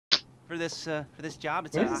for this job.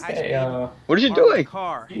 It's What a is high this speed guy, What are you doing?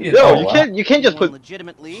 car. Yo, you can't just put.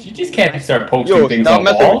 Legitimately. You just can't start posting Yo, things stop on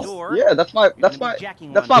messing. walls. Yeah, that's my Does map.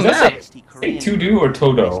 that say to-do or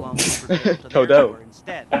Todo? Todo.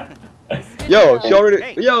 Yo, she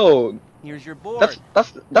already. Yo, here's your board.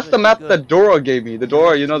 that's the map that Dora gave me. The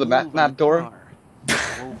Dora, you know the map Dora.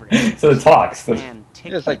 So it talks. Yeah,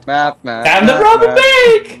 it's like map. Time to rob a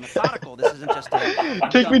bank! Methodical. This isn't just a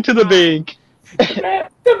Take me to the bank.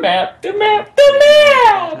 The map!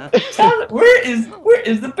 Where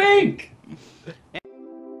is the bank?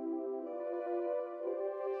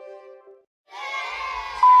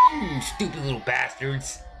 You stupid little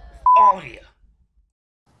bastards. All of you.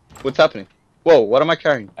 What's happening? Whoa, what am I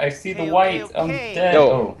carrying? I see the white. I'm dead. Yo,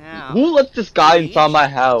 Oh. who lets this guy inside my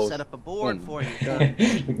house? Set up a board for you. Look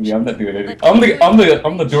at me, I'm not doing anything.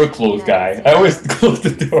 I'm the door closed guy. I always close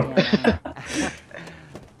the door.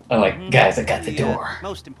 I'm like, guys, I got the door.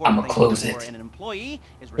 I'm gonna close it. What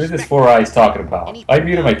is this Four Eyes talking about? I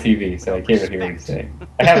muted my TV, so I can't even hear what he's saying.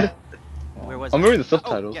 I have. I'm reading the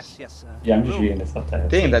subtitles. Yeah, I'm just reading the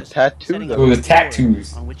subtitles. Dang, that tattoo though. Oh, the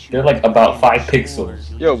tattoos. They're like about 5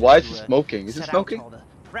 pixels. Yo, why is he smoking? Is he smoking?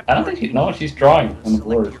 I don't think she. No, she's drawing on the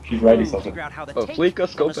board. She's writing something. Oh, Fleeca,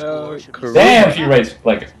 scope out. Damn, she writes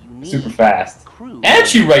like super fast. And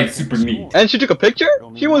she writes super neat. And she took a picture?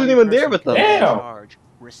 She wasn't even there with them. Damn.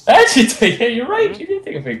 And she yeah, you're right. She did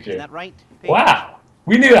take a picture. Wow.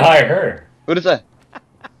 We need to hire her. What is that?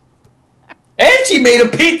 And she made a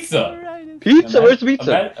pizza. Pizza? Where's the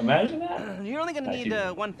pizza? Imagine that. You're only gonna need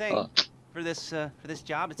one thing for this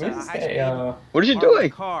job. It's a high speed. What are you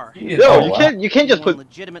doing? Car. Yo, you can't just put.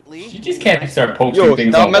 Legitimately. You just can't start posting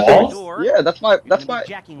things on walls. Yeah, that's my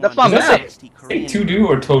map. Say to-do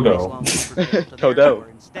or Todo? Todo.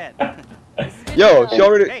 Yo, she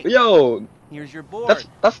already. Yo. Here's your board.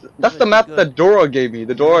 That's the map that Dora gave me.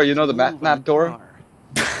 The Dora, you know the map Dora.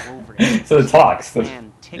 So it talks.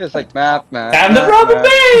 Yeah, it's like map. Time to rob a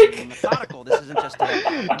bank! Methodical. This isn't just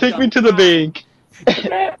a Take me to the bank.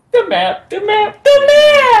 The map!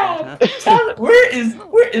 Where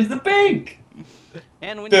is the bank?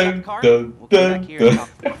 And when you have a car, we'll come back here and talk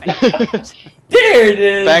about There it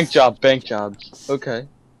is! Bank jobs. Okay.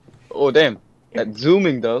 Oh, damn. That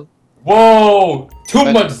zooming, though. Whoa!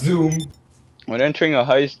 Too much zoom! When entering a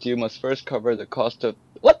heist, you must first cover the cost of...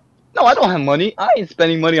 What? No, I don't have money. I ain't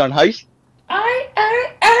spending money on heist. So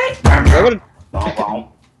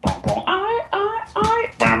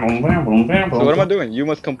what am I doing? You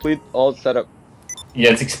must complete all setup.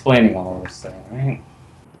 Yeah, it's explaining all this stuff, right?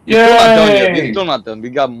 Yeah. We're still not done. We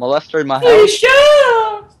got molester in my house.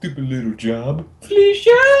 Fleeca! Stupid little job.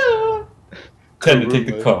 Fleeca! Time to take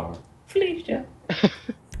the car. Fleeca.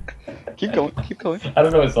 Keep going. I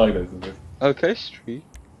don't know what song this is. Okay, street.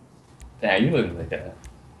 Damn, you look like a...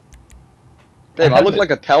 Damn, I look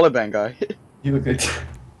like a Taliban guy. You look like...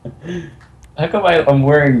 How come I'm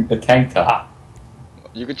wearing a tank top?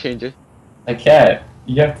 You could change it. I can't.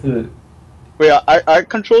 You have to... Wait, I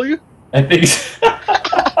control you? I think so.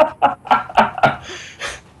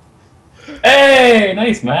 Hey,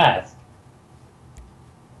 nice mask.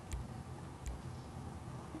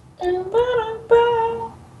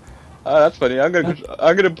 That's funny. I'm gonna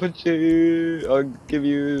put you. I'll give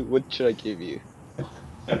you. What should I give you?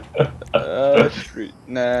 Street.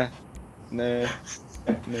 Nah.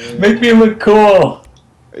 Make me look cool.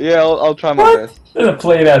 Yeah, I'll try my best. That's a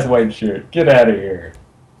plain ass white shirt. Get out of here.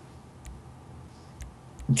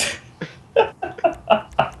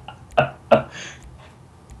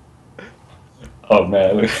 Oh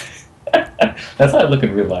man, look. That's how I look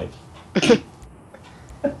in real life.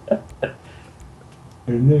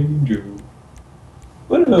 An angel.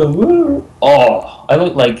 Oh, I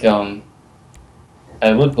look like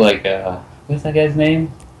what's that guy's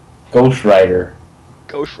name? Ghost Rider.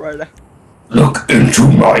 Ghost Rider. Look into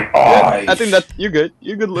my eyes. I think that's you good.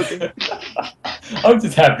 You're good looking. I'm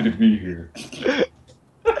just happy to be here.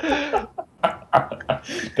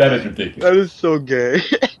 That is ridiculous. That is so gay.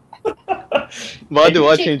 Why do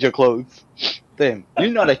I change your clothes? Damn, you're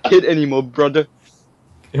not a kid anymore, brother.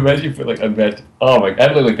 Imagine you put like a veg. Oh my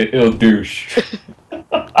god, I look like the ill douche.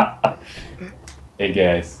 Hey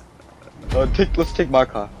guys. Let's take my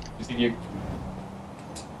car. You...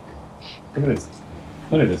 Look at this.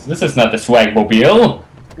 Look at this. This is not the Swagmobile.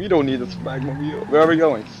 We don't need a Swagmobile. Where are we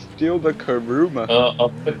going? Steal the Karuma. I'll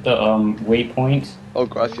put the waypoint. Oh,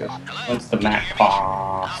 gracias. Once the map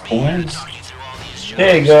points.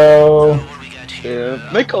 There you go. Yeah.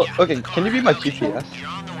 Okay, can you be my GPS?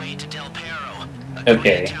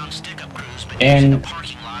 Okay. And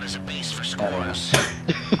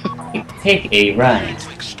take a ride.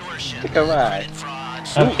 Take a ride.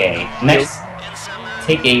 Okay, next,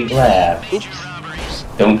 take a left. Oops.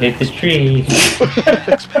 Don't hit the tree.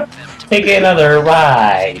 Take another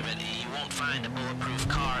ride.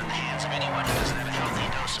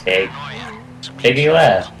 Take a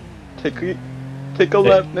left. Take a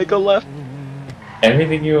left, make a left.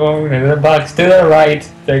 Everything you own in the box to the right.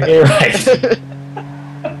 Take a right.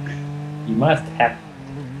 You must have,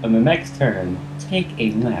 on the next turn, take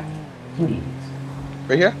a left, please.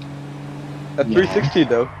 Right here? At Yeah. 360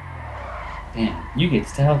 though. Damn, you get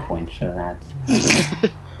style points for that.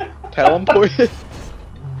 Talent point?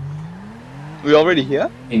 We already here?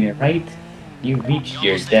 In your right, you reached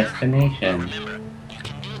your destination.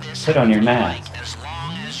 Put on your mask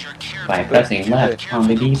by pressing left on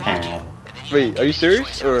the D-pad. Wait, are you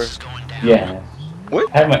serious? Or Yeah. what?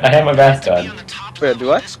 I have my mask on. Wait,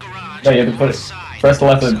 do I? No, you have to put it. Press the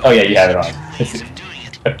left. Oh yeah, you have it on.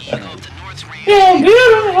 Hey,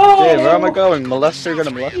 where am I going? Molester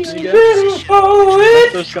gonna molest me again?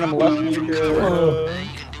 Molester's gonna molest me again.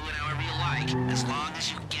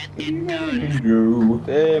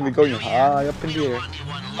 Damn, we're going high up in here.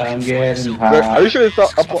 I'm getting Wait, high. are you sure it's up?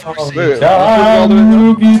 Wait, Time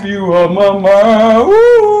to give you a mama.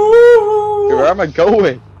 where am I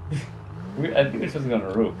going? I think we're supposed to go on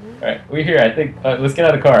a roof. Alright, we're here, I think. Let's get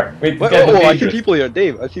out of the car. Wait, these Wait, guys look I see dangerous. people here,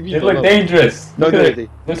 Dave. I see They people. look dangerous. No, Look at no, it. Dave.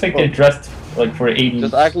 Looks like they're dressed like for 80s.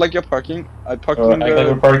 Just act like you're parking. I parked Oh, in act like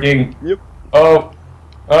we're the... parking. Yep. Oh.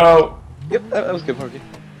 Oh. Yep, that was good parking.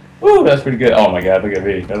 Ooh, that's pretty good. Oh my god, look at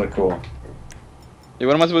me. That look cool. Yeah,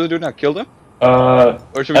 what am I supposed to do now? Kill them? Or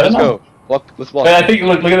Or should we just go? Walk, let's walk. I think,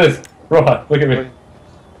 look at this. Rohan, look at me.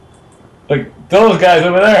 Look, those guys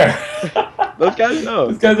over there. Those guys? No.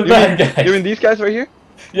 This guy's a bad guy. You mean these guys right here?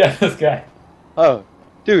 Yeah, this guy. Oh.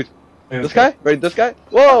 Dude. Look at This guy? Right, this guy?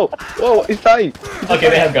 Whoa! Whoa, he's dying! Okay,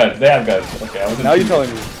 they have guns. They have guns. Okay, I was Now you're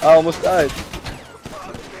telling me. I almost died.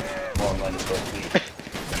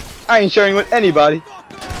 I ain't sharing with anybody.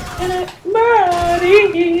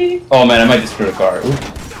 Oh man, I might just screw the car. Ooh.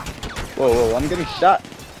 Whoa, I'm getting shot.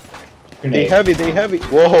 They Grenade. heavy.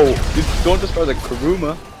 Whoa, you don't destroy the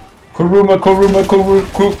Kuruma. Kuruma.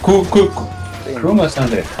 Damn. Kuruma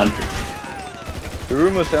sounds like a country.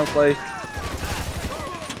 Kuruma sounds like...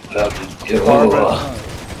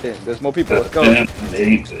 Damn, there's more people, let's go.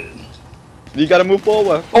 You gotta move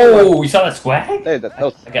forward. Oh, you saw that swag? Hey, that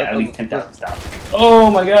was... I got at least 10,000 stops.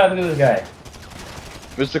 Oh my god, look at this guy.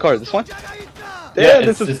 Where's the car? This one? Yeah, Damn,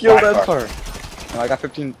 it's this is this skilled black ass car. car. No, I got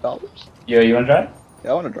 $15. Yo, you wanna drive?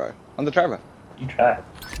 Yeah, I wanna drive. I'm the driver. You drive.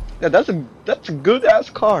 Yeah, that's a good ass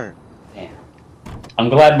car. Damn. I'm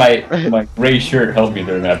glad my gray shirt helped me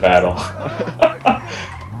during that battle.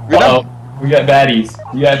 Uh-oh. We got baddies.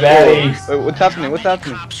 You got baddies. Wait, what's happening? What's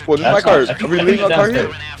happening? Whoa, this is That's my car. not- I think- Are we I think leaving our you're car here?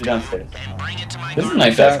 downstairs. You're downstairs. This is a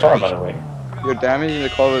nice ass car, by the way. You're damaging the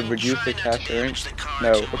car would reduce the cash earned. No.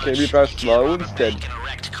 Okay, we drive slow instead.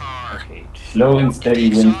 Okay, slow and steady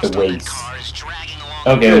wins the race.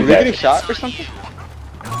 Okay, Yo, are we okay. getting shot or something?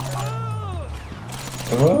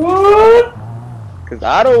 What? Cause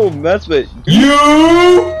I don't mess with You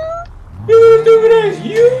stupid ass,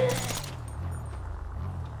 you!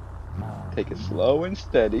 Take it slow and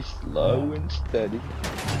steady,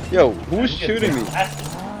 Yo, who's shooting me?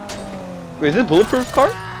 Wait, is this bulletproof car?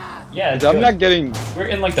 Yeah, it's I'm good. not getting. We're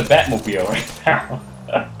in like the Batmobile right now.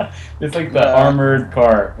 It's like the Nah. armored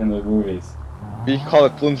car in the movies. We call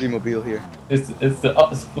it Flimsy Mobile here. It's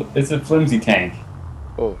a flimsy tank.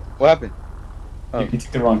 Oh, what happened? Oh. You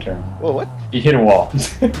took the wrong turn. Whoa, what? You hit a wall.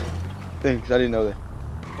 Thanks, I didn't know that.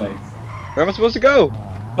 Thanks. Where am I supposed to go?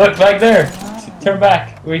 Look back there. Turn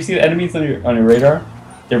back. Where you see the enemies on your radar?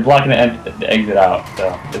 They're blocking the exit out. So.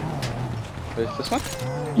 Wait, this one?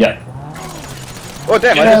 Yeah. Oh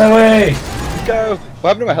damn! Get I out of the way. just go. What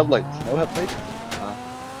happened to my headlights? No headlights.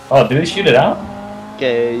 Oh, did they shoot it out?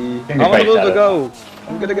 Okay. think How they am I faked supposed to that. go?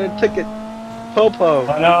 I'm gonna get a ticket. Popo.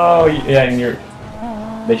 Oh no! Yeah, and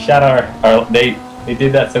they shot our they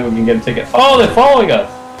did that so we can get a ticket. Oh, they're following us.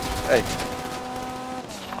 Hey.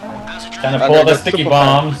 Trying to I pull got the sticky super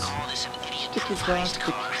bombs. Sticky bombs.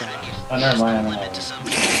 Oh, never mind. I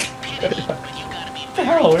don't know. What the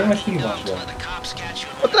hell? Where did my sticky bombs go?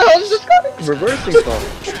 What the hell is this guy? Reversing stuff.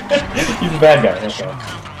 He's a bad guy. Okay.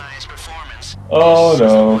 Oh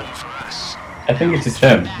no! I think it's just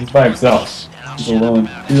him. He's by himself. He's alone.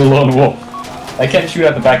 He's a lone wolf. I can't shoot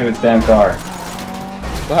out the back of this damn car.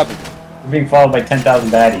 What happened? We're being followed by 10,000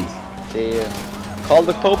 baddies. Damn. Call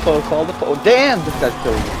the Popo. Call the Popo. Damn, this guy's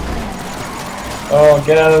killing me. Oh,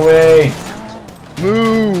 get out of the way!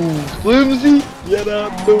 Move, Flimsy. Get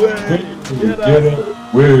out the way. Get out the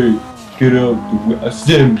way! Get out the way! I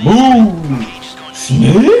said move!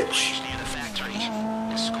 Snitch!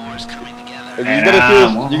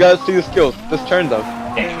 You gotta see the skills. This turn though.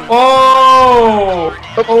 Oh!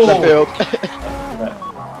 Oh, that failed.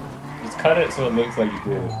 Just cut it so it looks like you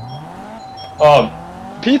did it. Oh,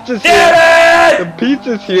 Pizza's damn here! it! The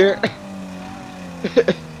pizza's here!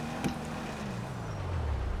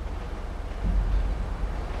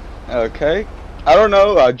 Okay. I don't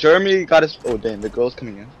know, Jeremy got his- oh damn, the girl's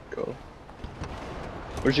coming in. Girl.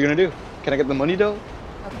 What's she gonna do? Can I get the money though?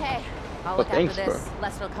 Okay, I'll Oh, look thanks, after this. bro.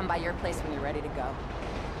 Lester will come by your place when you're ready to go.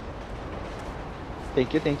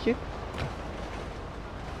 Thank you, thank you.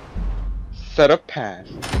 Set up pass.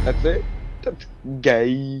 That's it? That's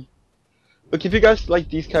gay. Look, if you guys like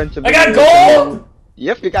these kinds of I got videos- gold!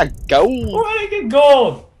 Yep, you got gold! Where did I get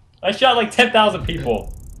gold? I shot like 10,000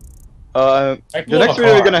 people. The blew next up a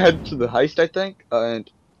video we're car. gonna head to the heist, I think, and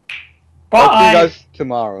Bye! I'll see you guys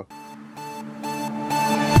tomorrow.